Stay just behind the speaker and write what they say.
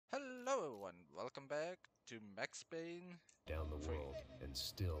Hello everyone, welcome back to Max Payne Down the 3. world and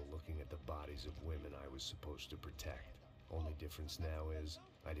still looking at the bodies of women I was supposed to protect. Only difference now is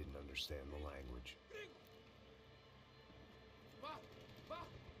I didn't understand the language. Vá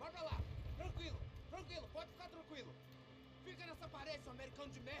pra lá. Tranquilo, pode ficar tranquilo. Fica nessa parede, seu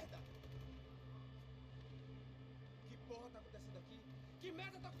americano de merda. Que porra tá acontecendo aqui? Que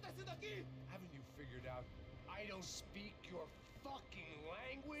merda tá acontecendo aqui? Haven't you figured out I don't speak your fucking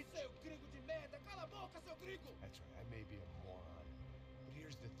language? Seu gringo de merda, cala a boca, seu gringo! That's right, I may be a moron, but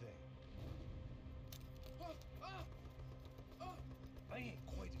here's the thing. I ain't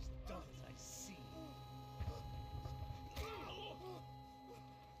quite as dumb as I seem.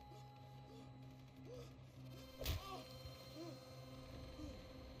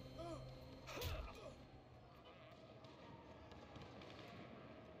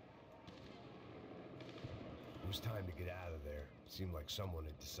 It was time to get out of there. Seemed like someone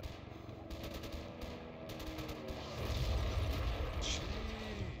had decided.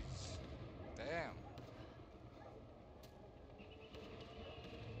 Jeez. Damn.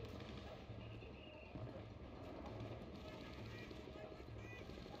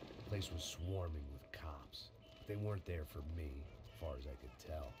 The place was swarming with cops. But they weren't there for me, as far as I could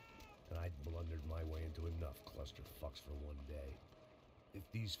tell. And I'd blundered my way into enough clusterfucks for one day. If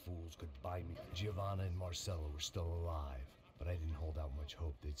these fools could buy me, Giovanna and Marcella were still alive, but I didn't hold out much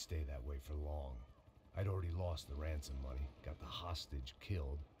hope they'd stay that way for long. I'd already lost the ransom money, got the hostage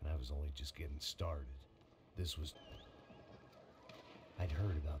killed, and I was only just getting started. I'd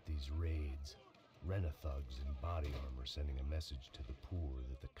heard about these raids, rent-a-thugs in body armor sending a message to the poor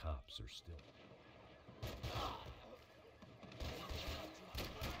that the cops are still...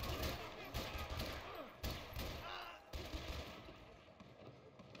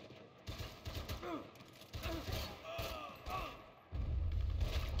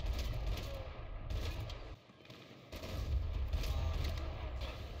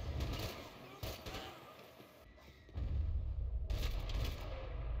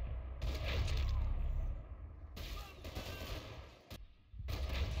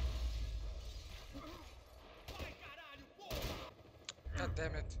 God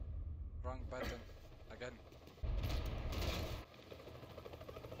damn it. Wrong button. Again.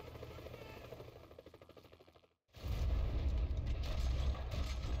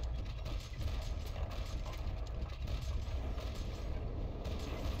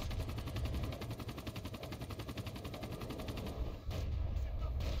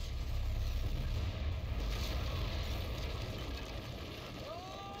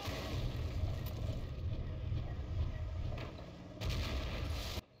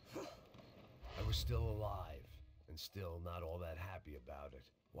 Still alive, and still not all that happy about it.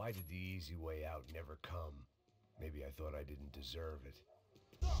 Why did the easy way out never come? Maybe I thought I didn't deserve it.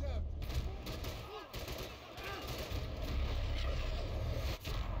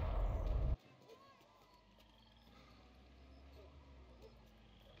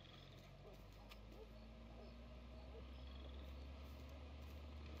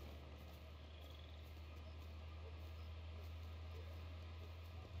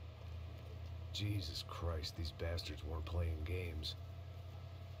 Jesus Christ, these bastards weren't playing games.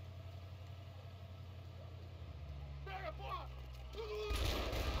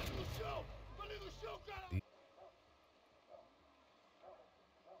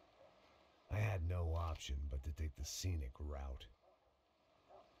 I had no option but to take the scenic route.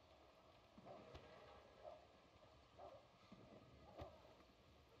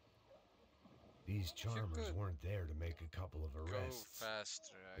 These charmers weren't there to make a couple of arrests. Go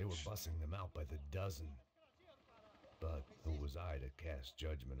faster, They were bussing them out by the dozen. But who was I to cast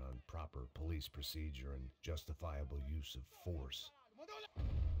judgment on proper police procedure and justifiable use of force?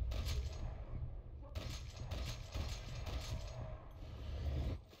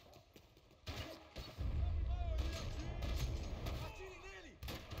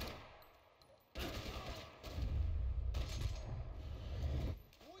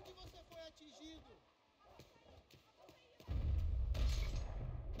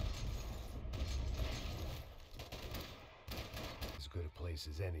 As good a place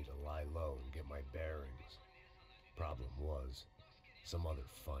as any to lie low and get my bearings. Problem was, some other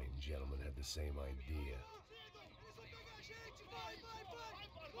fine gentleman had the same idea.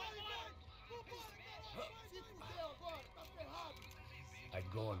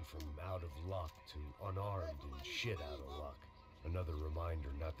 I'd gone from out of luck to unarmed and shit out of luck. Another reminder,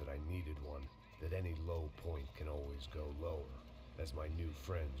 not that I needed one, that any low point can always go lower, as my new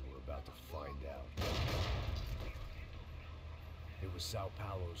friends were about to find out. It was Sao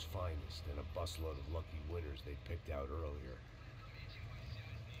Paulo's finest and a busload of lucky winners they'd picked out earlier.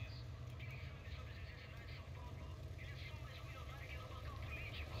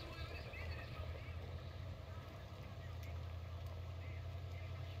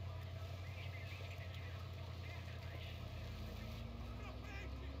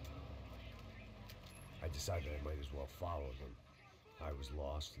 decided I might as well follow them. I was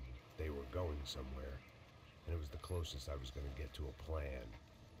lost and they were going somewhere, and it was the closest I was going to get to a plan.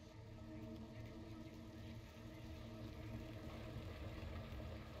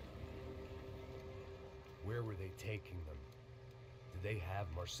 Where were they taking them? Did they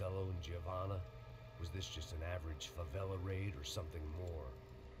have Marcelo and Giovanna? Was this just an average favela raid or something more?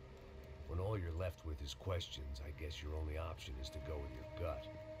 When all you're left with is questions, I guess your only option is to go with your gut.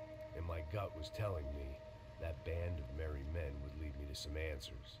 And my gut was telling me that band of merry men would lead me to some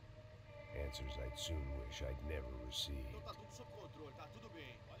answers. Answers I'd soon wish I'd never received.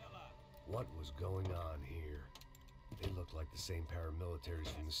 What was going on here? They looked like the same paramilitaries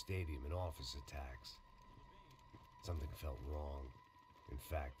from the stadium and office attacks. Something felt wrong. In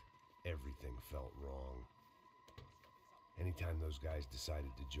fact, everything felt wrong. Anytime those guys decided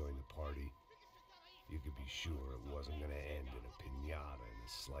to join the party, you could be sure it wasn't gonna end in a piñata and a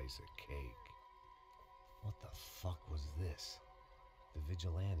slice of cake. What the fuck was this? The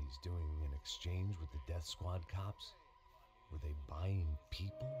vigilantes doing an exchange with the death squad cops? Were they buying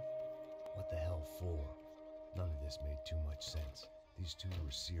people? What the hell for? None of this made too much sense. These two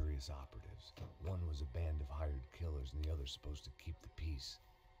were serious operatives. One was a band of hired killers and the other supposed to keep the peace.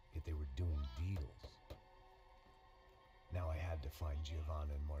 Yet they were doing deals. Now I had to find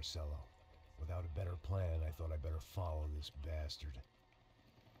Giovanna and Marcelo. Without a better plan, I thought I better follow this bastard.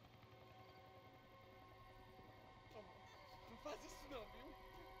 Não faz isso não, viu?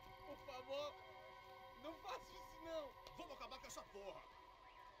 Por favor, não faça isso não. Vamos acabar com essa porra.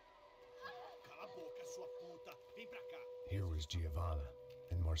 Cala a boca, sua puta. Vem pra cá. Here was Giovanna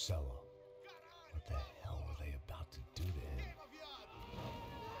and Marcelo. What the hell were they about to do to him?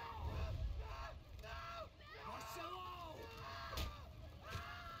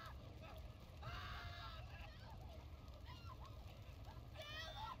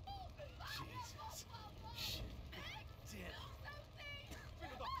 Jesus. Shit. Damn.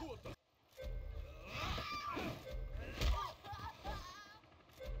 Filho da puta.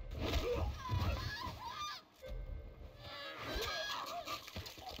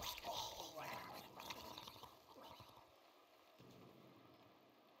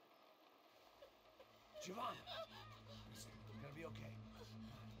 Giovanna! Listen, we're gonna be okay.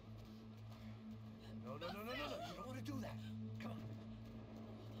 No. You don't want to do that. Come on.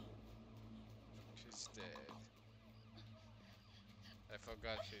 He's dead. I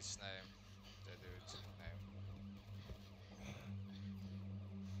forgot his name. The dude's name.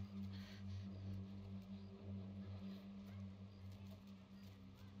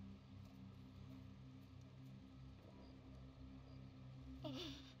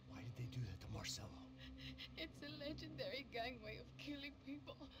 Why did they do that to Marcelo? It's a legendary gangway of killing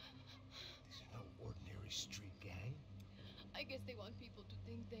people. These are no ordinary street gang. I guess they want people to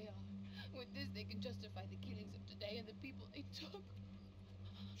think they are. With this, they can justify the killings of today and the people they took.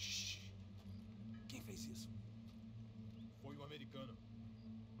 Shh. Quem fez isso? Foi um americano.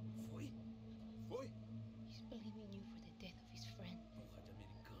 Foi? Foi? He's blaming you for the death of his friend. Porra de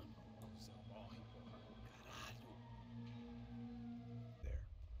americano. Você morre, porra. Caralho. There.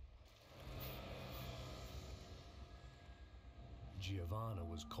 Giovanna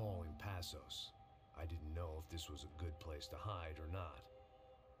was calling Passos. I didn't know if this was a good place to hide or not.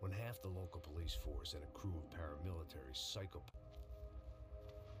 When half the local police force and a crew of paramilitary psychopaths...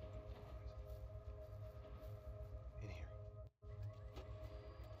 In here.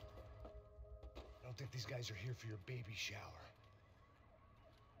 I don't think these guys are here for your baby shower.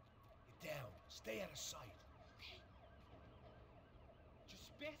 Get down. Stay out of sight.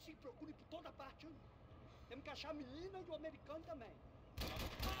 Disperse e procure por toda parte. Temos que achar a menina e o americano também.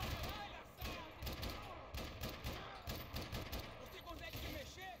 Você consegue se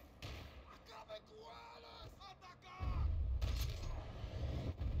mexer? Acabem com elas! Atacar!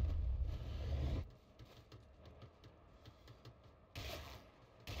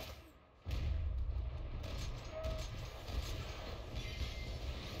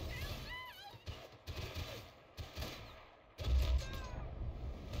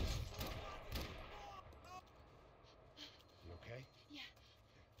 You okay? Yeah.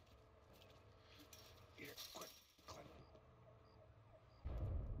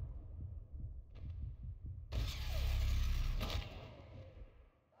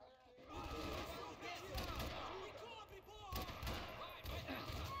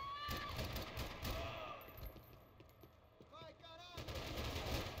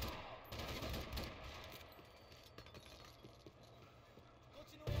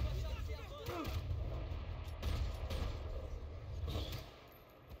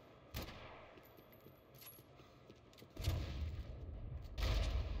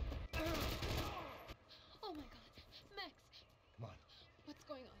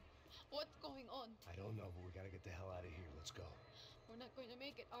 on? I don't know, but we gotta get the hell out of here. Let's go. We're not going to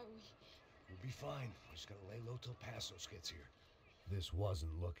make it, are we? We'll be fine. We just gotta lay low till Passos gets here. This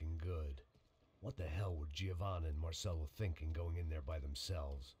wasn't looking good. What the hell were Giovanna and Marcello thinking going in there by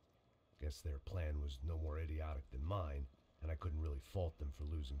themselves? Guess their plan was no more idiotic than mine, and I couldn't really fault them for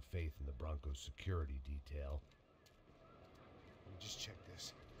losing faith in the Broncos security detail. Let me just check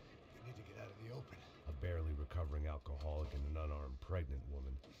this. We need to get out of the open. A barely recovering alcoholic and an unarmed pregnant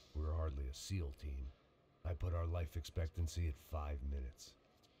woman. We were hardly a SEAL team. I put our life expectancy at 5 minutes.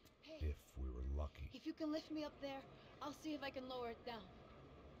 Hey, If we were lucky. if you can lift me up there, I'll see if I can lower it down.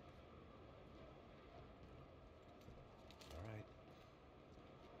 All right.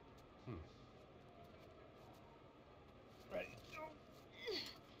 Ready? Go.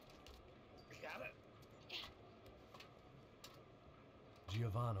 Got it.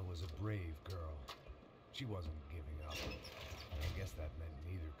 Giovanna was a brave girl. She wasn't giving up. And I guess that meant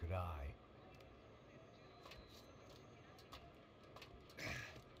neither could I.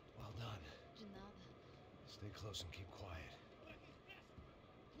 Well done. De nada. Stay close and keep quiet.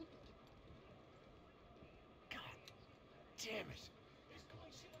 God damn it.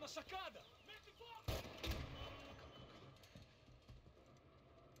 Na sacada!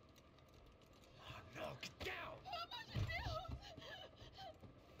 Oh no, get down!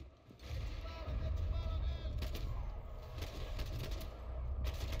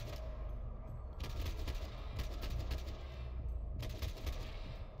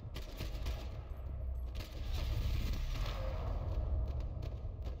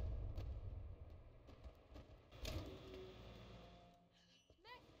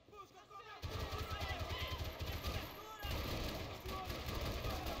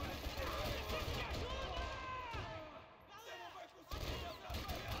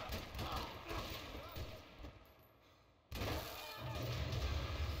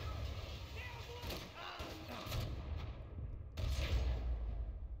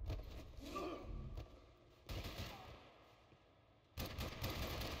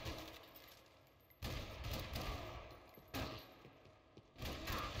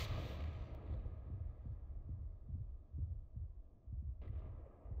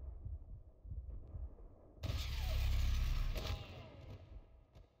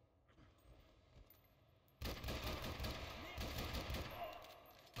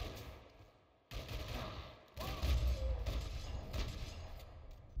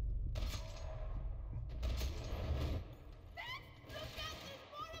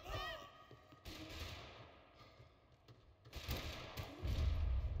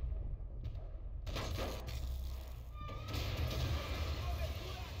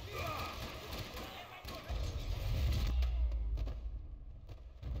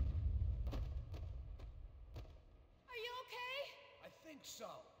 So,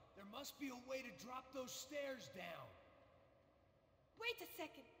 there must be a way to drop those stairs down. Wait a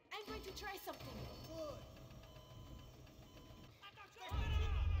second. I'm going to try something. Good.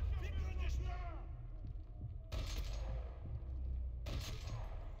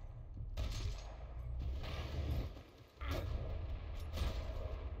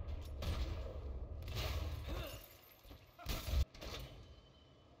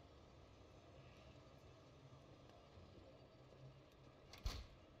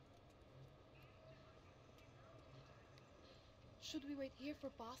 Should we wait here for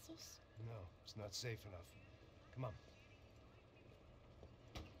Passos? No, it's not safe enough. Come on.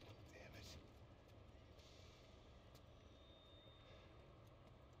 Damn it.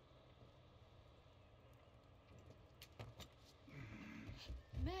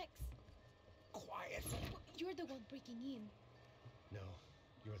 Max, Quiet. you're the one breaking in. No,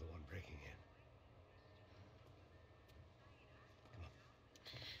 you're the one breaking in. Come on.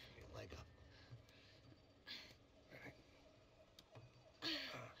 Give me a leg up. All right.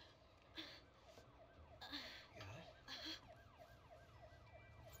 Got it?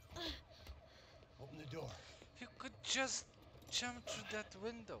 Open the door. You could just jump through that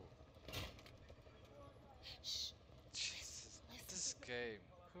window. Shh. Jesus, this game.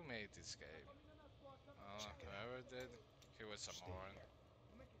 Who made this game? Oh, whoever did, he was a moron.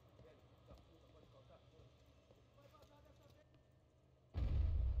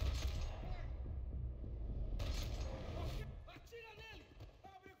 Atira nele!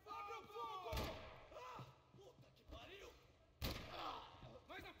 Abre fogo! Ah! Puta que pariu!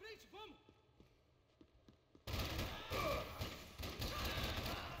 Mais na frente, vamos!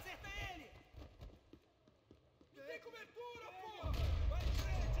 Acerta ele! Não tem cobertura, porra! Vai em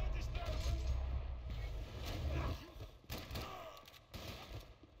frente, onde está?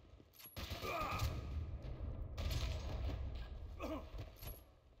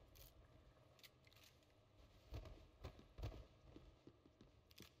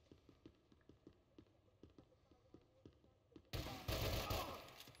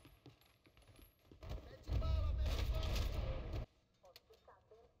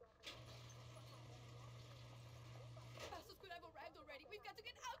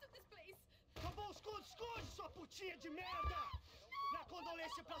 esconde, sua putinha de merda! Minha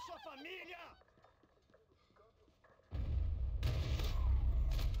condolência pra sua família!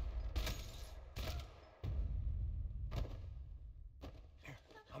 Here,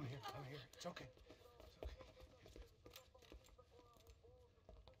 I'm here. It's okay.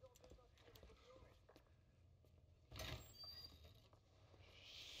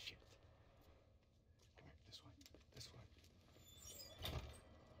 Shit. Come here, this way.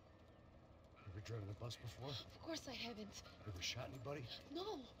 Ever driven a bus before? Of course I haven't. Ever shot anybody? No.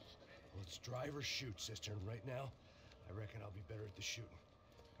 Well, it's drive or shoot, sister. And right now, I reckon I'll be better at the shooting.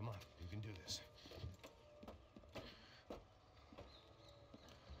 Come on, you can do this.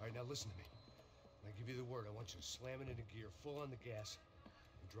 All right, now listen to me. When I give you the word, I want you to slam it into gear, full on the gas,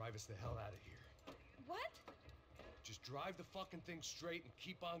 and drive us the hell out of here. What? Just drive the fucking thing straight and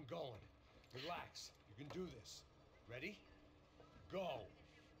keep on going. Relax. You can do this. Ready? Go.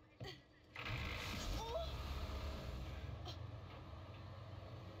 Oh!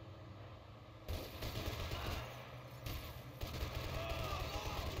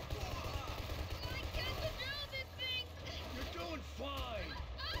 I can't control this thing! You're doing fine.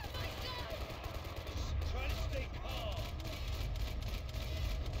 Oh my god! Try to stay calm.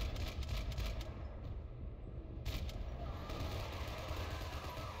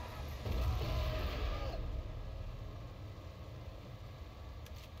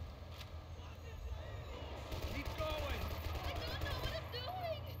 Keep going. I don't know what I'm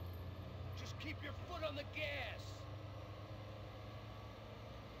doing! Just keep your foot on the gas.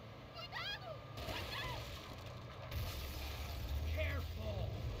 Cuidado! Cuidado! Careful.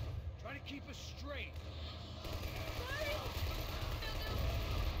 Try to keep us straight. Sorry! Will do.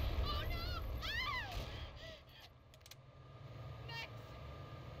 Oh no! Ah! Max!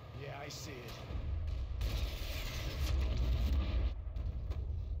 Yeah, I see it.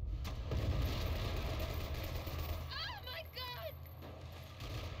 Oh my god!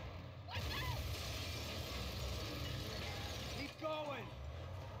 What's that? Keep going.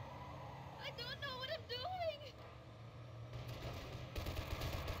 I don't know what I'm doing!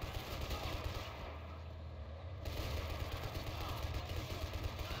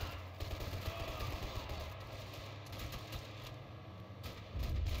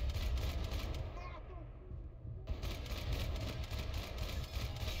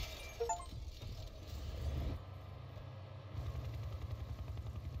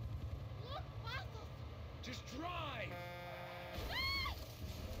 Look, Passos! Just drive. Ah!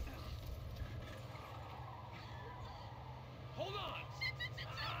 Hold on. Shit, shit, shit,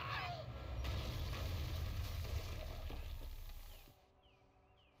 shit!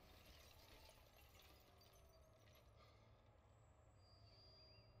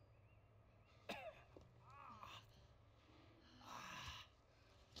 Ah!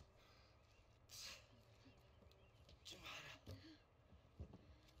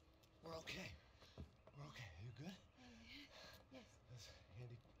 We're okay. We're okay. You good? Yes. That's a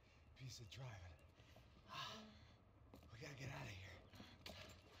handy piece of driving. We gotta get out of here.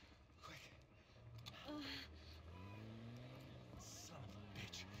 Quick. Son of a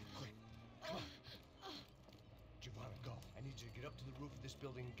bitch. Quick. Come on. Giovanna, go. I need you to get up to the roof of this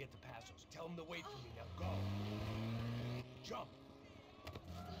building and get the Passos. Tell them to wait for me. Now go. Jump.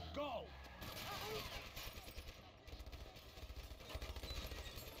 Go.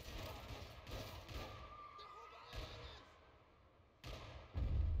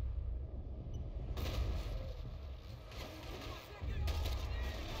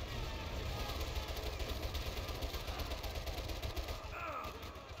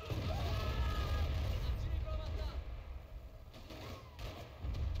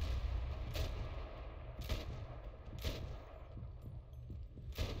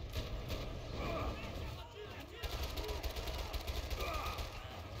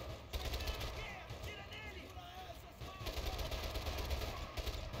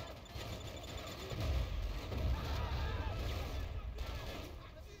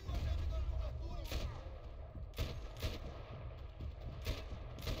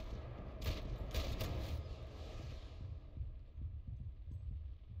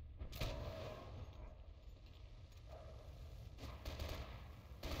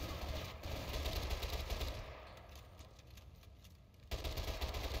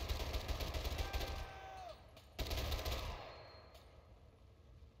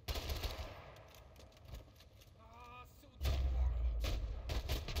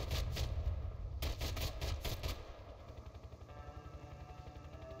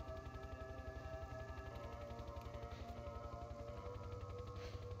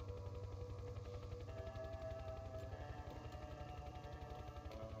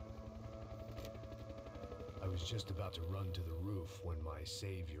 was just about to run to the roof when my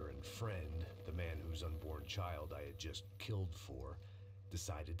savior and friend, the man whose unborn child I had just killed for,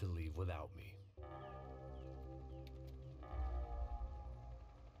 decided to leave without me.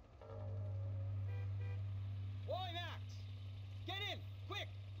 Oi, Max! Get in, quick!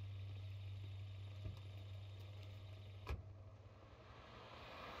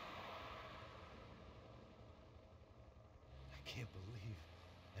 I can't believe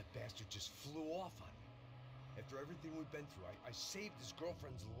that bastard just flew off on me. After everything we've been through, I saved his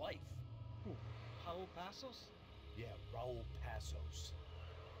girlfriend's life. Who? Raul Passos? Yeah, Raul Passos.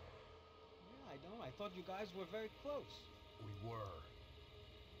 Yeah, I know. I thought you guys were very close. We were.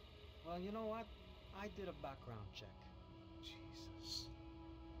 Well, you know what? I did a background check. Jesus.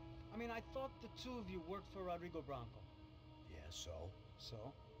 I mean, I thought the two of you worked for Rodrigo Branco. Yeah, so? So?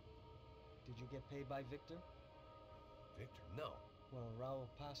 Did you get paid by Victor? Victor, no. Well, Raul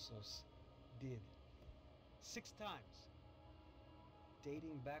Passos did. 6 times.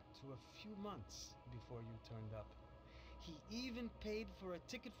 Dating back to a few months before you turned up. He even paid for a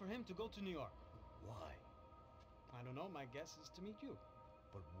ticket for him to go to New York. Why? I don't know, my guess is to meet you.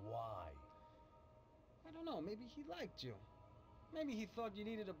 But why? I don't know, maybe he liked you. Maybe he thought you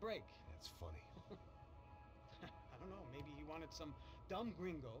needed a break. That's funny. I don't know, maybe he wanted some dumb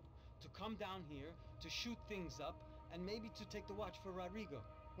gringo to come down here to shoot things up and maybe to take the watch for Rodrigo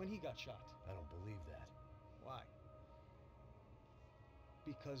when he got shot. I don't believe that. Why?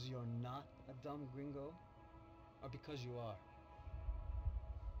 Because you're not a dumb gringo? Or because you are?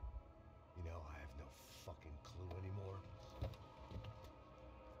 You know, I have no fucking clue anymore.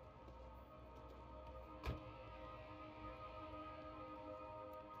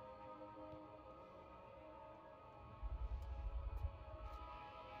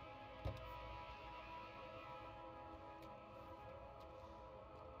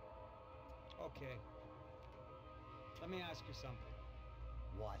 Okay. Let me ask you something.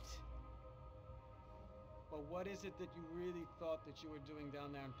 What? But what is it that you really thought that you were doing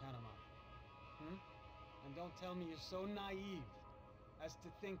down there in Panama? Hmm? And don't tell me you're so naive as to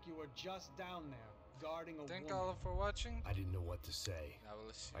think you were just down there guarding a Thank woman. all for watching. I didn't know what to say. I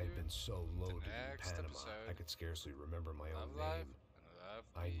will see I had you been so in loaded the in next Panama, episode. I could scarcely remember my own Love life name. and love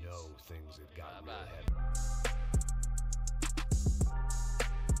I peace. know things had gotten real Bye-bye. heavy.